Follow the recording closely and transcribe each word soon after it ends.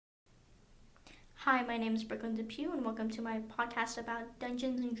Hi, my name is Brooklyn Depew, and welcome to my podcast about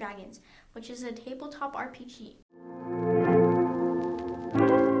Dungeons and Dragons, which is a tabletop RPG.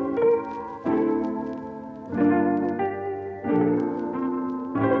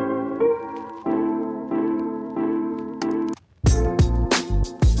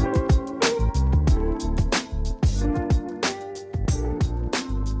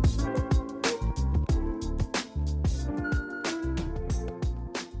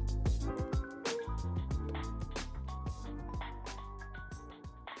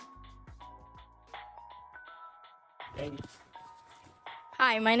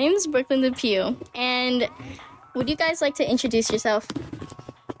 Hi, my name is Brooklyn Depew, and would you guys like to introduce yourself?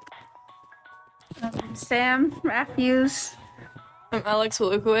 Sam Matthews. I'm Alex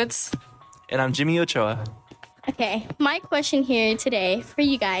Wolukowicz. And I'm Jimmy Ochoa. Okay, my question here today for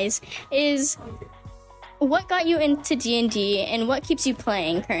you guys is, what got you into D&D and what keeps you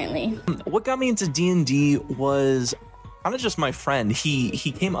playing currently? What got me into D&D was kind of just my friend.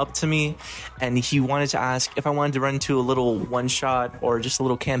 He came up to me and he wanted to ask if I wanted to run into a little one-shot or just a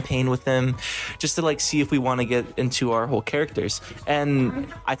little campaign with him, just to see if we want to get into our whole characters.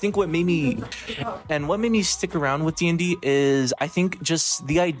 And I think what made me stick around with D&D is I think just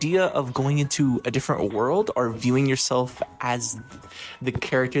the idea of going into a different world or viewing yourself as the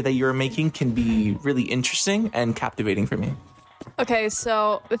character that you're making can be really interesting and captivating for me. Okay,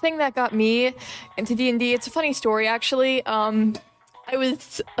 so the thing that got me into D&D, it's a funny story actually. I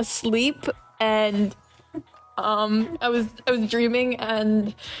was asleep and I was dreaming,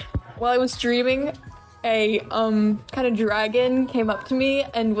 and while I was dreaming, a kind of dragon came up to me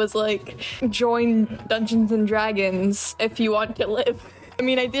and was like, "Join Dungeons and Dragons if you want to live." I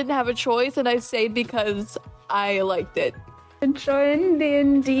mean, I didn't have a choice, and I stayed because I liked it. I joined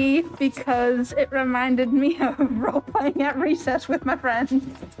D&D because it reminded me of role-playing at recess with my friends.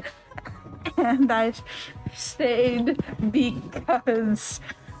 And I stayed because,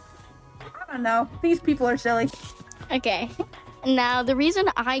 I don't know, these people are silly. Okay, now the reason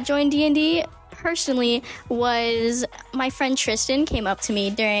I joined D&D personally was my friend Tristan came up to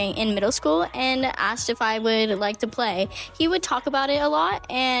me in middle school and asked if I would like to play. He would talk about it a lot,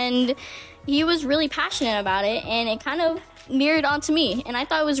 and he was really passionate about it, and it kind of mirrored onto me, and I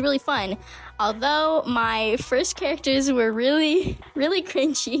thought it was really fun. Although my first characters were really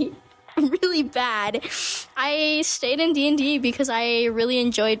cringy, really bad, I stayed in D&D because I really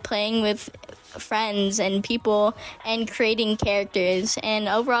enjoyed playing with friends and people and creating characters and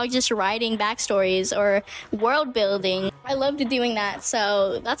overall just writing backstories or world building. I loved doing that,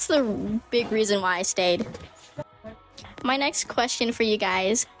 so that's the big reason why I stayed. My next question for you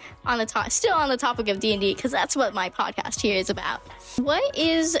guys, still on the topic of D&D, because that's what my podcast here is about. What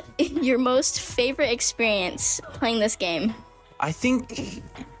is your most favorite experience playing this game? I think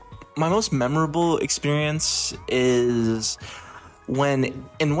my most memorable experience is when,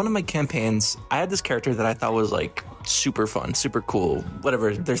 in one of my campaigns, I had this character that I thought was super fun, super cool,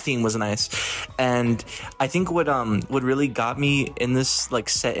 whatever, their theme was nice. And I think what really got me in this,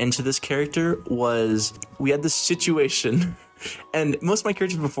 set into this character was we had this situation, and most of my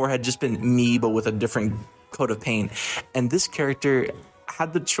characters before had just been me, but with a different coat of paint. And this character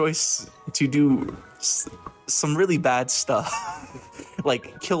had the choice to do some really bad stuff.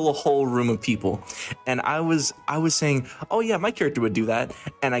 Kill a whole room of people. And I was saying, oh yeah, my character would do that.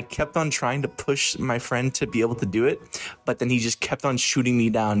 And I kept on trying to push my friend to be able to do it. But then he just kept on shooting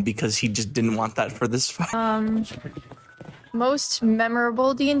me down because he just didn't want that for this fight. Most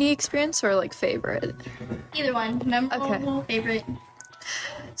memorable D&D experience or favorite? Either one. Memorable, favorite.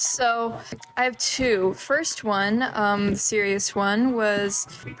 So I have two. First one, the serious one, was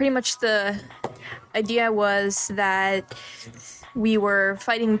pretty much the idea was that we were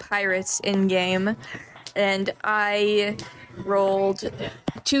fighting pirates in game, and I rolled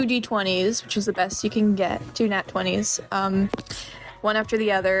 2 d20s, which is the best you can get, 2 nat 20s, one after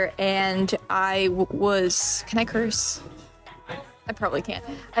the other, and I was... Can I curse? I probably can't.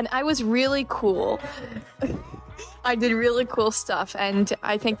 And I was really cool. I did really cool stuff, and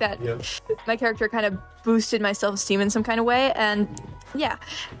I think that my character kind of boosted my self-esteem in some kind of way, and yeah.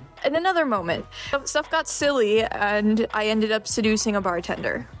 In another moment, stuff got silly, and I ended up seducing a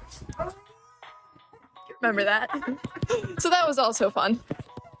bartender. Remember that? So that was also fun.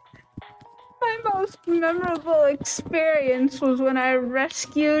 My most memorable experience was when I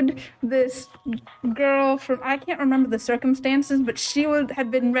rescued this girl from, I can't remember the circumstances, but she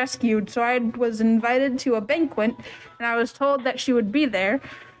had been rescued, so I was invited to a banquet, and I was told that she would be there.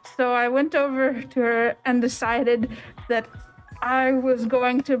 So I went over to her and decided that I was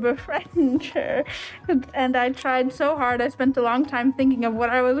going to befriend her, and I tried so hard. I spent a long time thinking of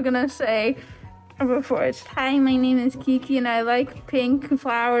what I was going to say, before. It's, hi, my name is Kiki and I like pink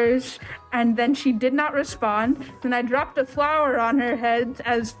flowers. And then she did not respond. Then I dropped a flower on her head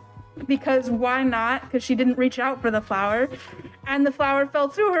because why not? Because she didn't reach out for the flower. And the flower fell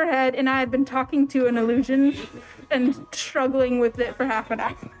through her head, and I had been talking to an illusion and struggling with it for half an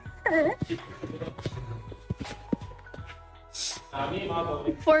hour.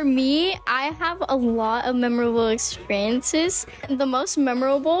 For me, I have a lot of memorable experiences. The most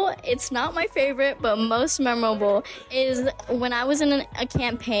memorable, it's not my favorite, but most memorable is when I was in a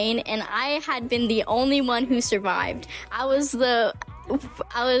campaign and I had been the only one who survived. I was the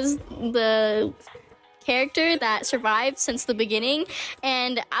character that survived since the beginning,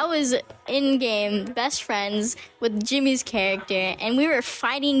 and I was in game best friends with Jimmy's character, and we were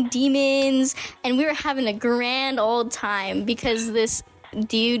fighting demons and we were having a grand old time because this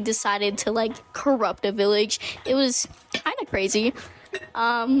dude decided to like corrupt a village. It was kind of crazy.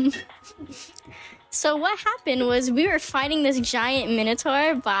 So what happened was we were fighting this giant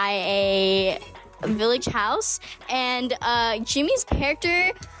minotaur by a village house, and Jimmy's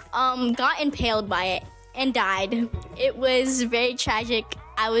character got impaled by it and died. It was very tragic.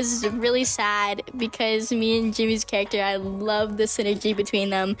 I was really sad because me and Jimmy's character, I love the synergy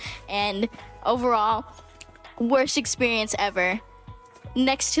between them, and overall, worst experience ever.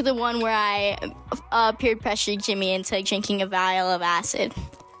 Next to the one where I peer pressured Jimmy into drinking a vial of acid.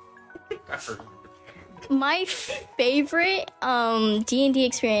 My favorite D&D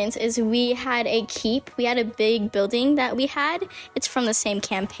experience is we had a keep. We had a big building that we had. It's from the same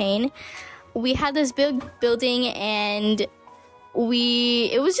campaign. We had this big building, and it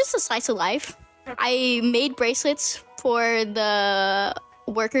was just a slice of life. I made bracelets for the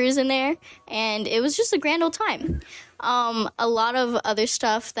workers in there, and it was just a grand old time. A lot of other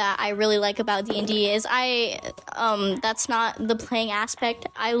stuff that I really like about D&D is that's not the playing aspect.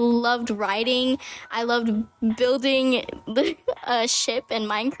 I loved writing. I loved building the ship in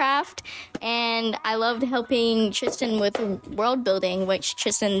Minecraft, and I loved helping Tristan with world building, which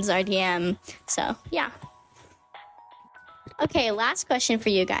Tristan's our DM. So, yeah. Okay, last question for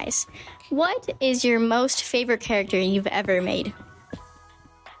you guys. What is your most favorite character you've ever made?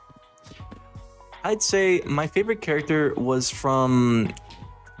 I'd say my favorite character was from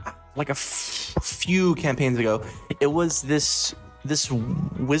like a few campaigns ago. It was this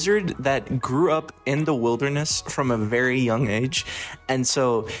wizard that grew up in the wilderness from a very young age, and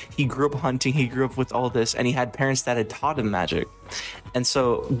so he grew up hunting. He grew up with all this, and he had parents that had taught him magic, and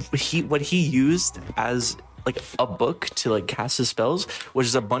so what he used as like a book to like cast his spells was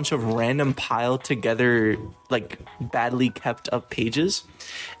just a bunch of random piled together like badly kept up pages.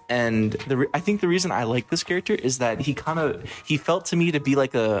 And I think the reason I like this character is that he felt to me to be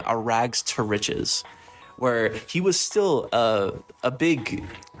like a rags to riches, where he was still a big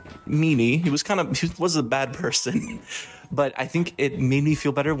meanie. He was a bad person, but I think it made me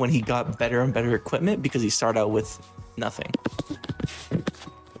feel better when he got better and better equipment because he started out with nothing.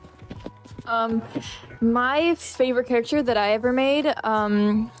 My favorite character that I ever made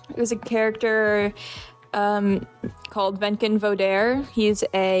was a character called Venkin Vodair. He's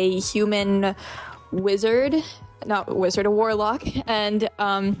a human wizard, not a wizard, a warlock, and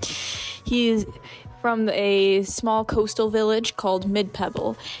he's from a small coastal village called Mid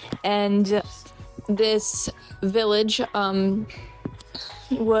Pebble, and this village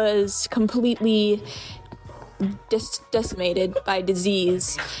was completely decimated by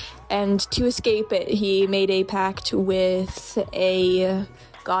disease. And to escape it, he made a pact with a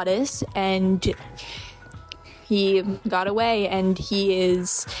goddess, and he got away, and he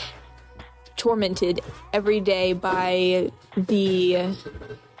is tormented every day by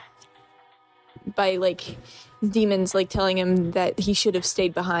demons like telling him that he should have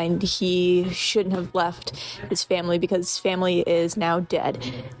stayed behind. He shouldn't have left his family because his family is now dead.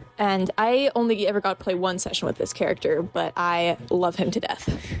 And I only ever got to play one session with this character, but I love him to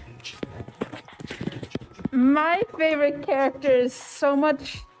death. My favorite character is so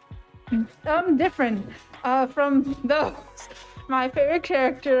much different from those. My favorite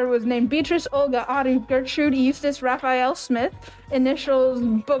character was named Beatrice Olga Audrey Gertrude Eustace Raphael Smith, initials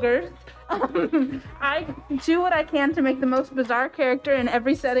Booger. I do what I can to make the most bizarre character in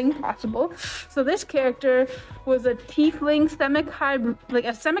every setting possible. So this character was a tiefling semic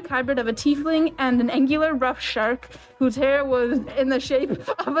hybrid of a tiefling and an angular rough shark whose hair was in the shape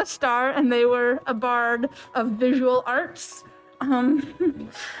of a star, and they were a bard of visual arts. And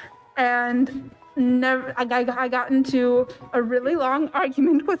I got into a really long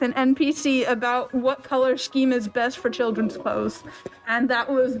argument with an NPC about what color scheme is best for children's clothes, and that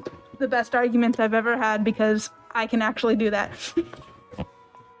was the best argument I've ever had because I can actually do that.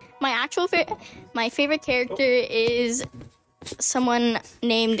 my favorite character is someone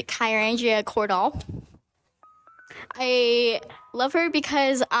named Kyrandria Cordall. I love her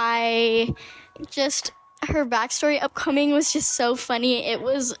because her backstory upcoming was just so funny. It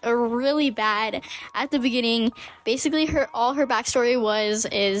was really bad at the beginning. Basically, all her backstory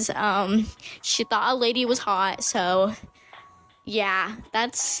is she thought a lady was hot. So yeah,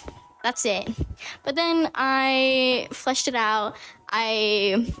 that's it. But then I fleshed it out.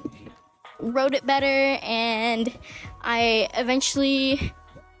 I wrote it better, and I eventually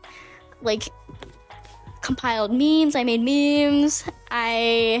compiled memes. I made memes.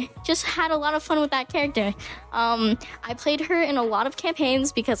 I just had a lot of fun with that character. I played her in a lot of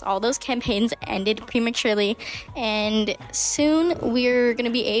campaigns because all those campaigns ended prematurely, and soon we're going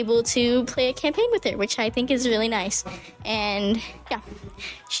to be able to play a campaign with her, which I think is really nice. And yeah,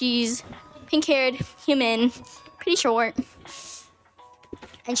 she's pink-haired, human, pretty short,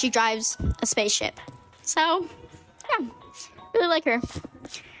 and she drives a spaceship. So yeah, really like her.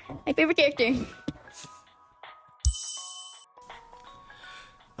 My favorite character.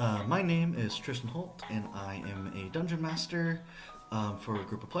 My name is Tristan Holt, and I am a dungeon master for a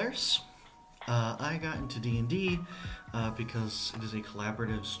group of players. I got into D&D because it is a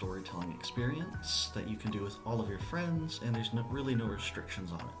collaborative storytelling experience that you can do with all of your friends, and there's really no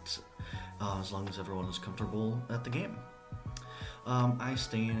restrictions on it, as long as everyone is comfortable at the game. I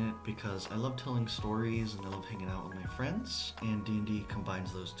stay in it because I love telling stories and I love hanging out with my friends, and D&D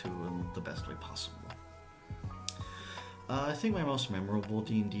combines those two in the best way possible. I think my most memorable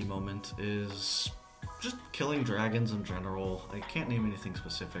D&D moment is just killing dragons in general. I can't name anything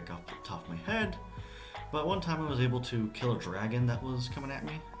specific off the top of my head, but one time I was able to kill a dragon that was coming at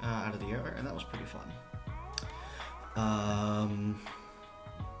me out of the air, and that was pretty fun.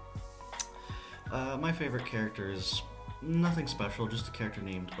 My favorite character is nothing special, just a character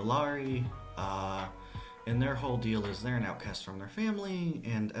named Ilari. And their whole deal is they're an outcast from their family,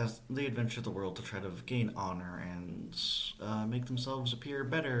 and as they adventure the world to try to gain honor and make themselves appear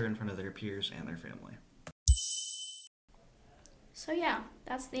better in front of their peers and their family. So yeah,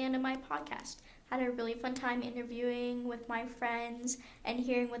 that's the end of my podcast. Had a really fun time interviewing with my friends and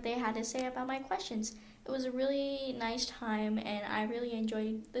hearing what they had to say about my questions. It was a really nice time, and I really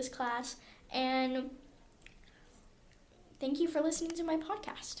enjoyed this class. And thank you for listening to my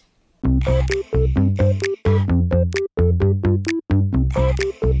podcast.